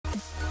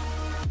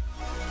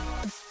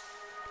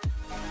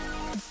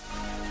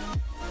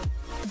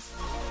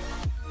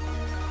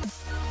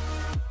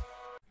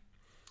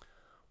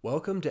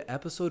Welcome to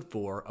episode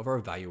 4 of our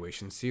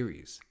valuation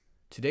series.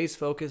 Today's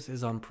focus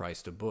is on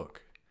price to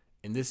book.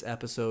 In this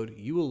episode,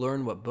 you will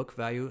learn what book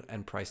value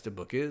and price to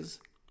book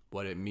is,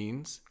 what it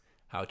means,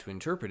 how to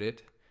interpret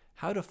it,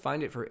 how to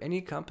find it for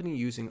any company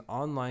using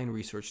online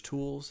research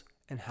tools,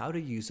 and how to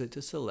use it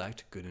to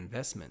select good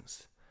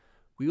investments.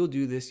 We will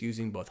do this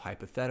using both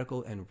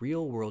hypothetical and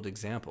real-world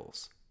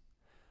examples.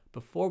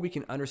 Before we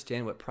can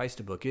understand what price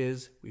to book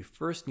is, we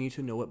first need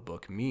to know what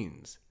book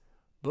means.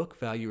 Book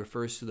value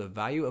refers to the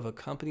value of a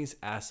company's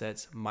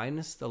assets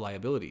minus the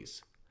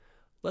liabilities.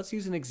 Let's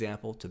use an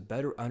example to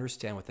better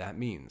understand what that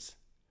means.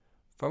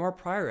 From our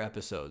prior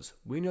episodes,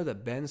 we know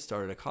that Ben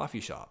started a coffee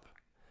shop.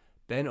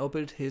 Ben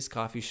opened his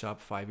coffee shop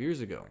 5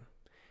 years ago.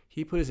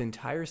 He put his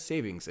entire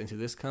savings into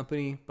this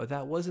company, but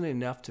that wasn't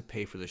enough to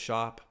pay for the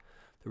shop,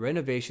 the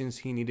renovations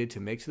he needed to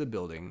make to the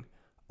building,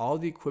 all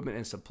the equipment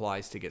and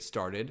supplies to get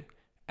started,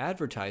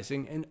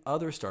 advertising, and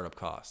other startup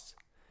costs.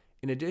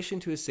 In addition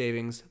to his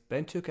savings,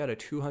 Ben took out a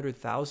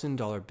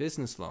 $200,000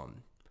 business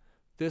loan.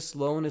 This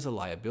loan is a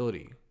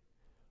liability.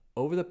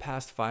 Over the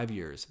past 5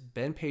 years,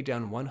 Ben paid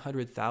down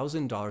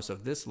 $100,000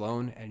 of this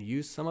loan and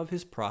used some of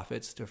his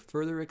profits to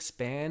further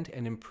expand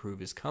and improve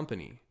his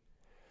company.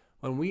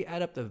 When we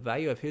add up the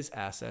value of his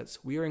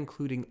assets, we are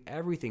including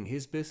everything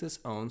his business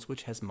owns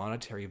which has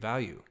monetary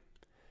value.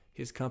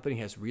 His company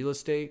has real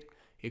estate,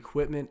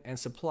 equipment, and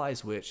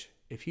supplies which,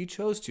 if he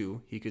chose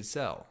to, he could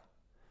sell.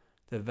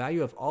 The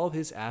value of all of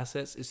his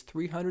assets is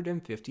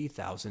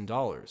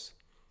 $350,000.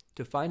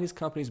 To find his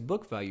company's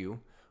book value,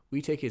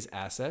 we take his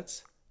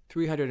assets,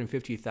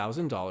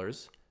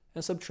 $350,000,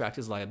 and subtract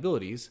his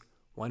liabilities,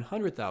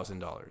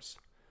 $100,000.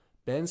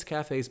 Ben's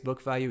Cafe's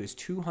book value is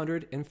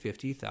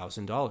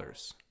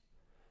 $250,000.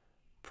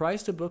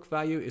 Price to book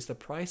value is the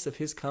price of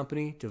his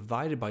company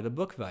divided by the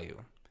book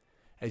value.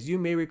 As you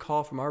may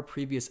recall from our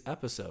previous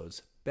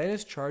episodes, Ben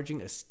is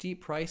charging a steep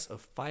price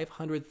of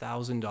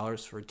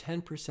 $500,000 for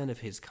 10% of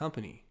his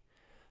company.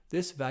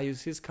 This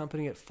values his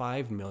company at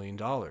 $5 million.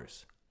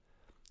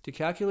 To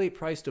calculate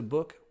price to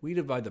book, we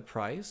divide the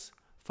price,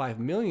 $5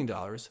 million,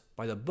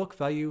 by the book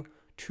value,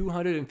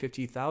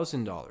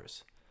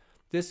 $250,000.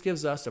 This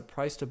gives us a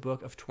price to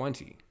book of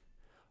 20.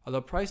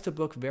 Although price to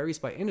book varies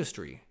by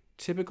industry,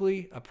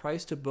 typically a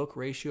price to book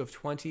ratio of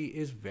 20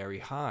 is very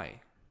high.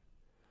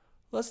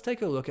 Let's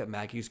take a look at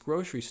Maggie's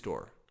grocery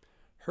store.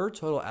 Her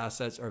total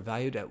assets are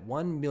valued at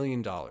 $1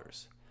 million.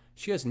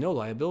 She has no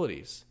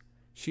liabilities.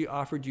 She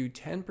offered you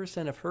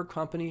 10% of her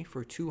company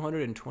for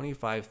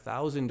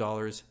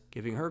 $225,000,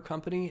 giving her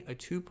company a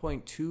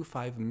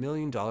 $2.25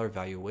 million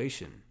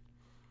valuation.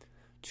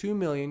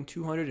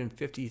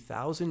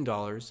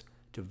 $2,250,000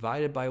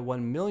 divided by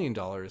 $1 million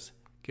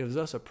gives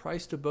us a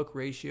price to book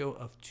ratio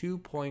of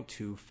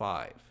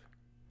 2.25.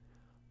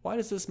 Why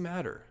does this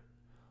matter?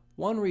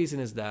 One reason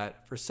is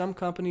that, for some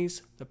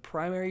companies, the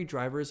primary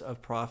drivers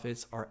of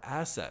profits are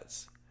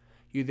assets.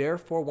 You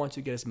therefore want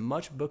to get as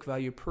much book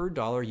value per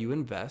dollar you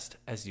invest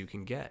as you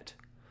can get.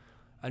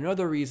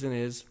 Another reason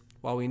is,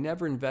 while we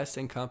never invest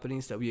in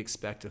companies that we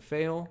expect to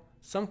fail,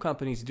 some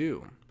companies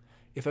do.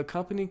 If a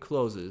company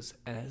closes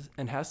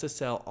and has to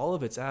sell all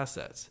of its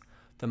assets,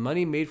 the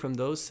money made from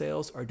those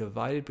sales are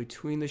divided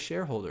between the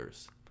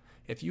shareholders.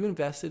 If you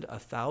invested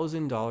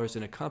 $1,000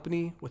 in a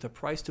company with a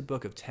price to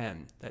book of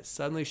 10 that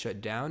suddenly shut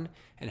down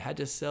and had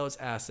to sell its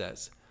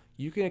assets,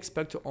 you can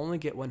expect to only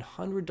get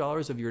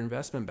 $100 of your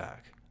investment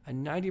back. A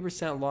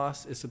 90%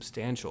 loss is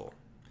substantial.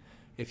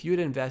 If you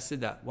had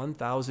invested that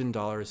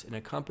 $1,000 in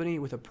a company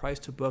with a price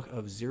to book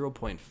of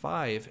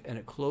 0.5 and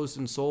it closed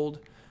and sold,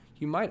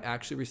 you might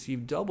actually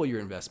receive double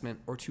your investment,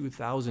 or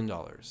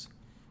 $2,000.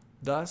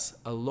 Thus,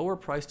 a lower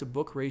price to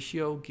book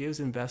ratio gives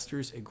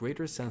investors a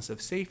greater sense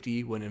of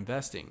safety when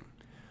investing.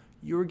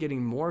 You are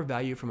getting more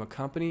value from a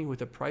company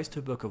with a price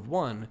to book of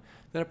 1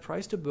 than a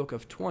price to book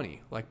of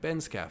 20, like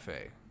Ben's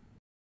Cafe.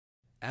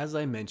 As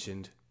I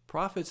mentioned,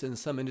 profits in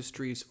some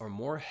industries are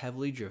more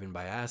heavily driven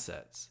by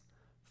assets.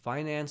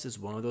 Finance is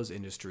one of those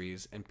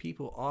industries, and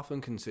people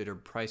often consider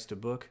price to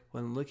book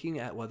when looking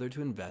at whether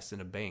to invest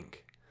in a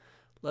bank.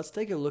 Let's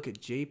take a look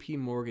at J.P.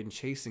 Morgan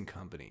Chase &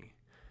 Company.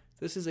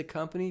 This is a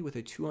company with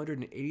a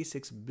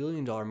 $286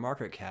 billion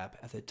market cap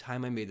at the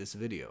time I made this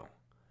video.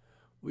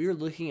 We are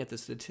looking at the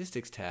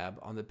Statistics tab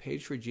on the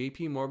page for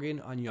JP Morgan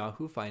on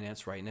Yahoo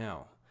Finance right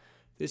now.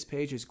 This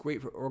page is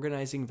great for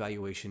organizing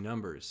valuation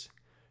numbers.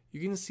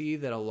 You can see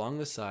that along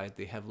the side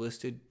they have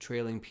listed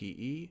trailing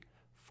PE,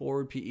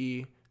 forward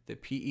PE, the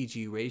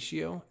PEG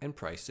ratio, and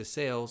price to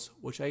sales,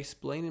 which I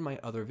explain in my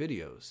other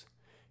videos.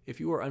 If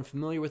you are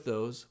unfamiliar with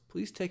those,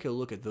 please take a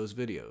look at those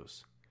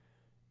videos.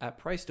 At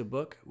price to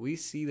book, we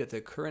see that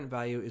the current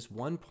value is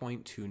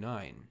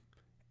 1.29.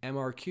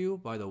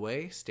 MRQ, by the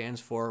way, stands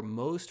for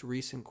most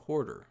recent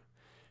quarter.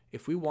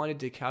 If we wanted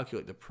to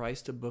calculate the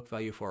price to book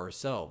value for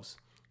ourselves,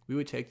 we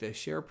would take the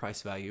share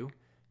price value,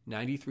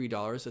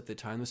 $93 at the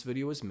time this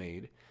video was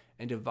made,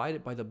 and divide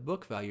it by the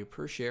book value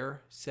per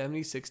share,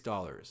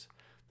 $76.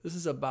 This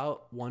is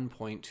about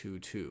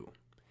 1.22.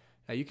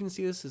 Now you can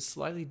see this is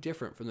slightly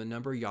different from the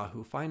number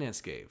Yahoo Finance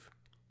gave.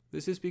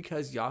 This is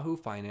because Yahoo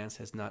Finance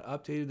has not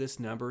updated this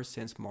number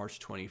since March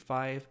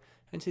 25,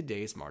 and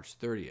today is March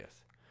 30th.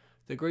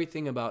 The great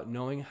thing about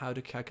knowing how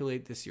to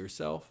calculate this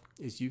yourself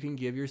is you can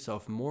give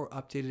yourself more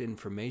updated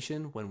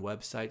information when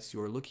websites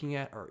you are looking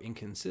at are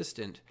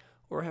inconsistent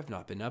or have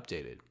not been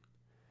updated.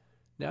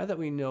 Now that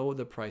we know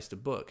the price to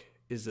book,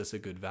 is this a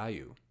good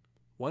value?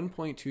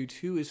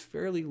 1.22 is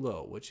fairly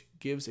low, which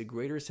gives a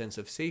greater sense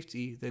of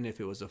safety than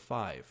if it was a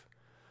 5.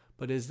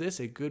 But is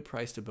this a good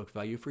price to book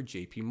value for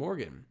JP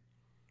Morgan?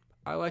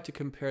 I like to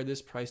compare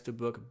this price to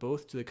book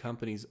both to the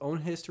company's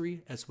own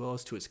history as well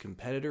as to its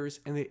competitors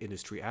and the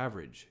industry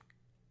average.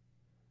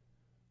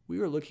 We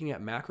are looking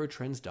at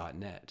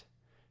macrotrends.net.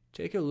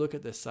 Take a look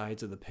at the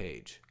sides of the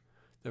page.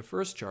 The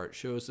first chart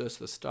shows us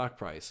the stock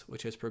price,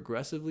 which has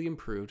progressively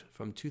improved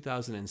from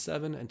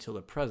 2007 until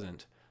the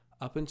present,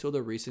 up until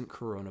the recent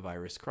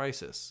coronavirus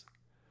crisis.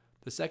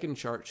 The second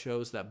chart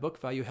shows that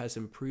book value has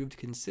improved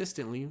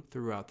consistently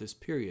throughout this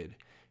period,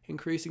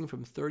 increasing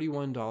from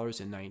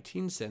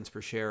 $31.19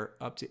 per share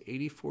up to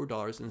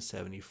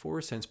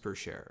 $84.74 per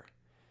share.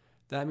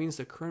 That means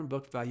the current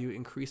book value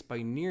increased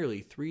by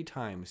nearly 3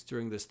 times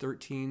during this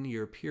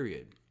 13-year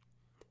period.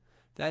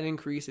 That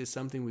increase is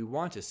something we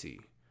want to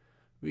see.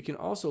 We can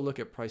also look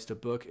at price to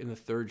book in the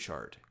third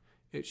chart.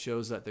 It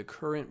shows that the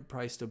current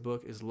price to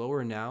book is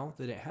lower now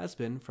than it has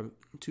been from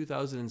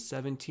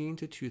 2017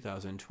 to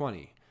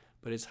 2020,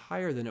 but is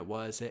higher than it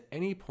was at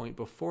any point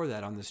before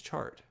that on this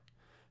chart.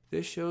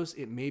 This shows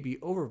it may be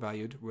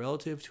overvalued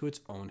relative to its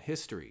own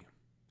history.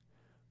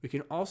 We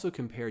can also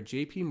compare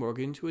JP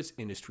Morgan to its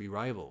industry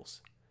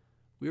rivals.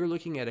 We are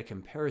looking at a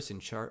comparison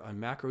chart on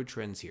macro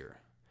trends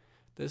here.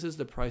 This is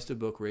the price to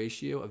book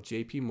ratio of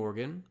JP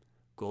Morgan,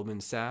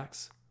 Goldman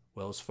Sachs,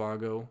 Wells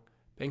Fargo,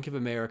 Bank of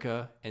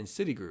America, and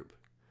Citigroup.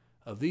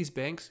 Of these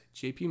banks,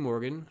 JP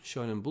Morgan,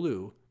 shown in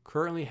blue,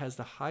 currently has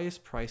the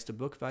highest price to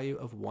book value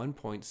of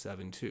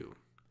 1.72.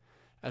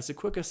 As a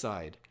quick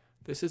aside,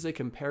 this is a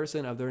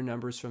comparison of their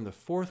numbers from the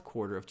fourth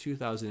quarter of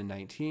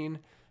 2019,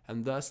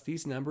 and thus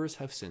these numbers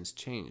have since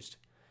changed.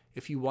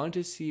 If you want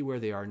to see where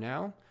they are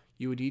now,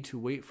 you would need to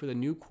wait for the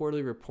new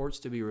quarterly reports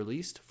to be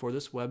released for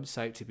this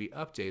website to be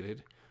updated,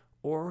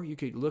 or you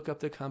could look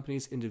up the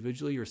companies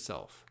individually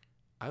yourself.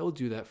 I will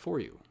do that for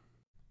you.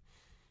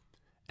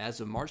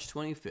 As of March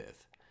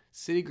 25th,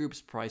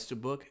 Citigroup's price to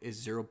book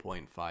is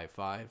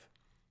 0.55,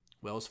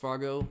 Wells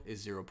Fargo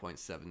is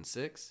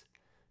 0.76,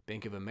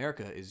 Bank of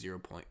America is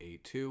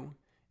 0.82,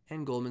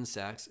 and Goldman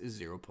Sachs is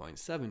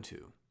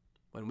 0.72.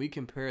 When we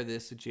compare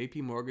this to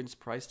JP Morgan's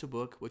price to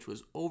book, which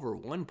was over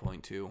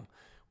 1.2,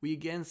 we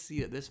again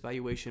see that this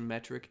valuation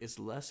metric is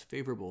less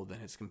favorable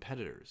than its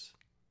competitors.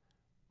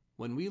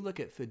 When we look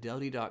at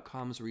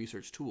Fidelity.com's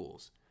research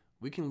tools,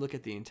 we can look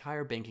at the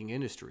entire banking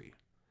industry.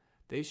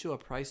 They show a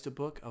price to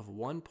book of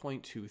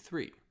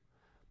 1.23.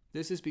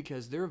 This is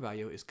because their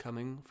value is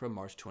coming from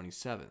March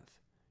 27th.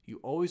 You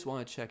always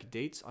want to check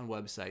dates on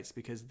websites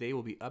because they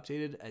will be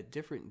updated at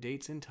different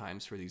dates and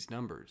times for these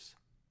numbers.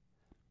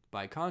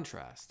 By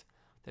contrast,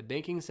 the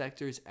banking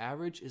sector's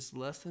average is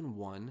less than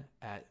 1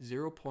 at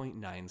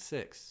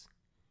 0.96.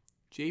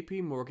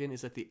 JP Morgan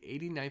is at the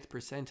 89th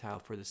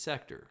percentile for the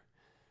sector.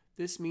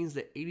 This means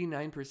that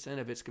 89%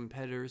 of its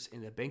competitors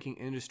in the banking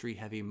industry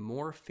have a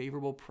more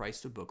favorable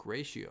price to book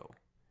ratio.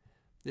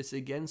 This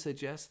again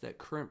suggests that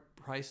current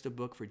price to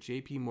book for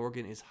JP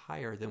Morgan is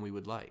higher than we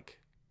would like.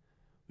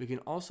 We can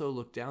also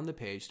look down the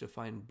page to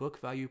find book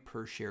value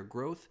per share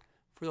growth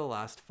for the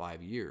last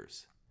 5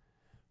 years.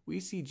 We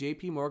see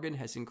JP Morgan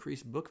has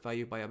increased book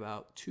value by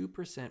about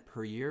 2%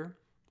 per year,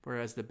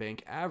 whereas the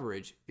bank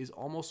average is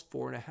almost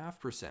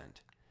 4.5%.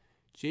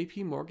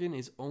 JP Morgan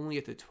is only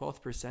at the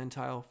 12th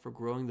percentile for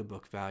growing the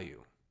book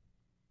value.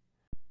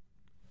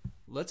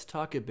 Let's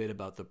talk a bit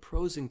about the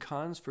pros and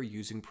cons for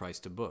using price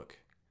to book.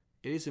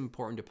 It is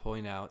important to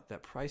point out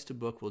that price to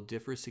book will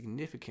differ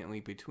significantly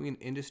between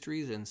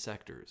industries and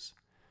sectors.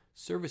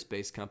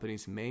 Service-based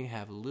companies may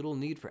have little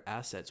need for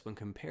assets when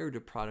compared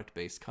to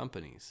product-based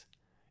companies.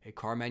 A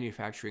car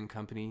manufacturing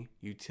company,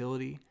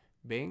 utility,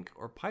 bank,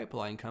 or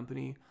pipeline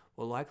company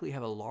will likely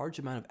have a large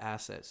amount of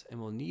assets and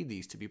will need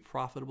these to be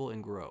profitable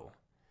and grow.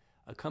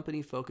 A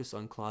company focused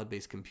on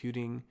cloud-based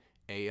computing,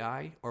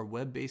 AI, or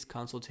web-based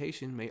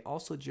consultation may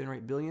also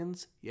generate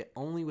billions, yet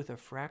only with a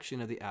fraction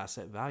of the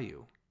asset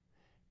value.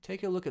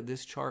 Take a look at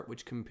this chart,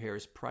 which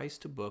compares price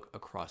to book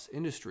across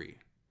industry.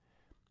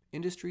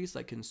 Industries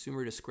like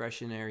consumer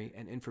discretionary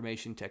and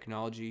information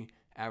technology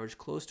average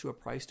close to a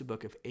price to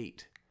book of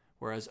 8,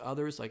 whereas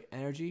others like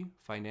energy,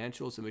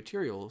 financials, and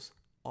materials,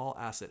 all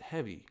asset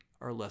heavy,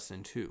 are less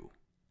than 2.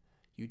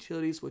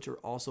 Utilities, which are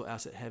also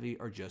asset heavy,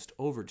 are just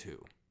over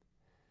 2.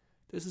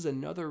 This is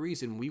another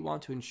reason we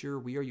want to ensure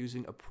we are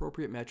using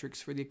appropriate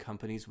metrics for the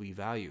companies we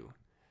value.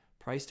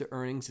 Price to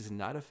earnings is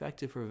not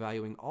effective for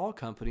valuing all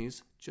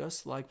companies,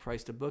 just like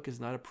price to book is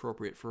not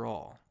appropriate for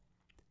all.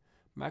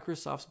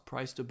 Microsoft's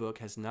price to book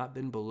has not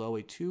been below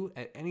a 2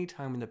 at any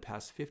time in the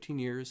past 15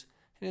 years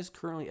and is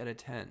currently at a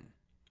 10.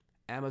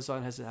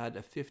 Amazon has had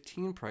a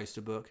 15 price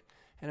to book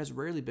and has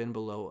rarely been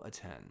below a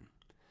 10.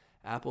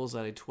 Apple's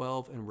at a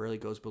 12 and rarely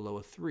goes below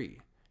a 3,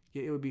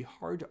 yet it would be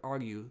hard to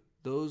argue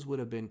those would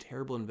have been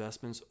terrible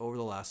investments over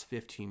the last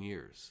 15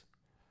 years.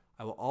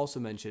 I will also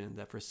mention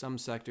that for some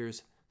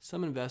sectors,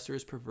 some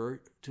investors prefer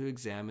to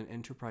examine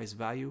enterprise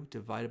value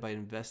divided by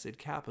invested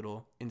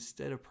capital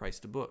instead of price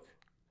to book.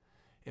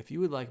 If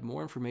you would like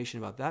more information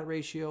about that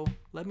ratio,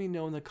 let me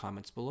know in the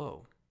comments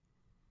below.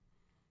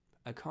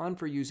 A con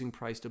for using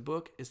price to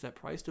book is that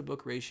price to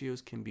book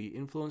ratios can be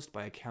influenced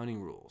by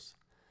accounting rules.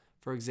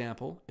 For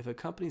example, if a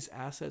company's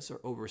assets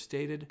are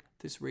overstated,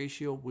 this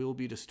ratio will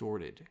be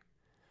distorted.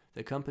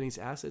 The company's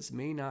assets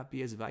may not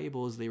be as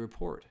valuable as they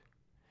report.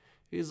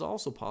 It is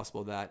also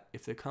possible that,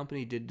 if the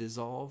company did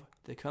dissolve,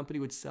 the company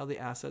would sell the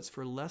assets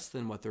for less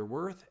than what they're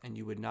worth and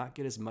you would not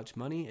get as much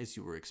money as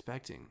you were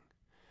expecting.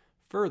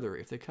 Further,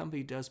 if the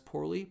company does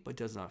poorly but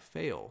does not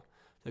fail,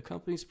 the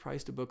company's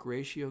price to book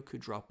ratio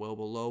could drop well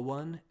below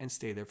 1 and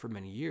stay there for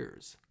many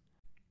years.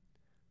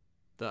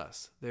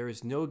 Thus, there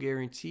is no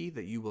guarantee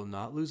that you will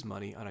not lose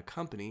money on a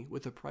company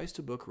with a price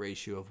to book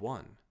ratio of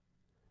 1.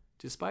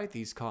 Despite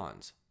these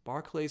cons,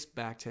 Barclays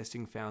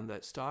backtesting found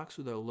that stocks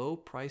with a low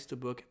price to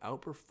book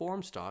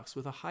outperform stocks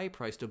with a high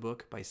price to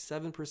book by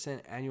 7%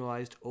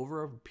 annualized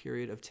over a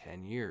period of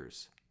 10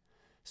 years.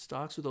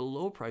 Stocks with a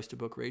low price to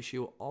book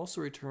ratio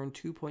also returned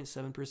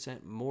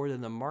 2.7% more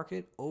than the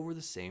market over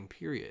the same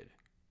period.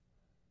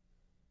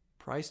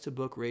 Price to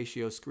book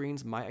ratio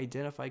screens might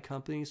identify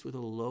companies with a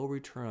low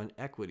return on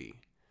equity.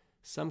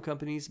 Some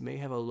companies may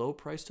have a low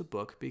price to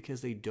book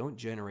because they don't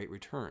generate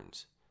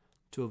returns.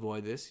 To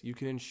avoid this, you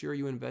can ensure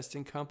you invest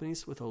in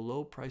companies with a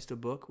low price to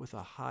book with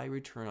a high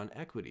return on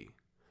equity.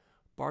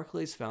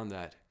 Barclays found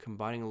that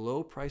combining a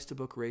low price to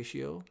book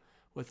ratio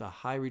with a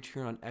high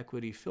return on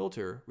equity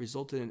filter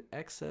resulted in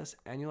excess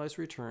annualized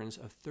returns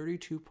of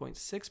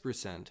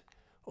 32.6%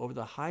 over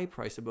the high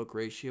price to book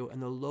ratio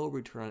and the low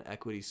return on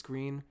equity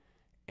screen,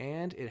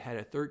 and it had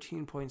a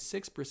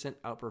 13.6%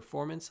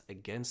 outperformance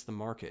against the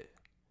market.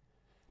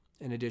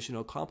 An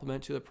additional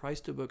complement to the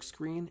price to book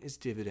screen is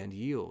dividend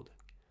yield.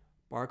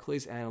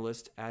 Barclays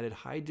analysts added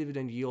high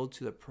dividend yield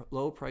to the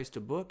low price to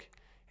book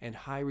and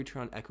high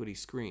return on equity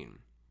screen.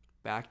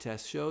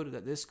 Backtests showed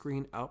that this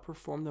screen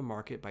outperformed the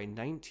market by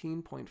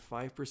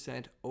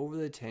 19.5% over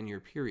the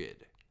 10-year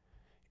period.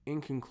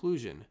 In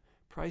conclusion,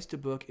 price to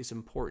book is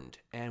important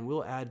and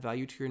will add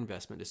value to your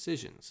investment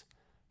decisions.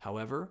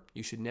 However,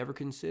 you should never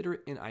consider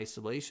it in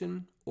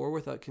isolation or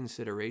without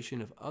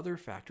consideration of other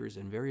factors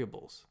and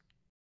variables.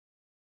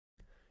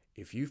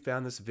 If you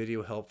found this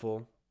video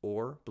helpful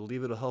or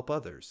believe it'll help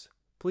others,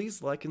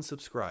 please like and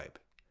subscribe.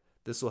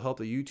 This will help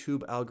the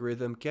YouTube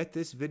algorithm get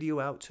this video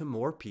out to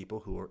more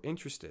people who are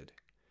interested.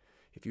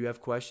 If you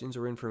have questions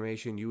or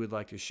information you would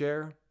like to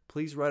share,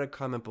 please write a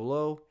comment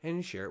below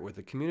and share it with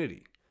the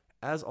community.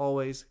 As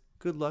always,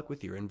 good luck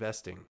with your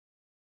investing.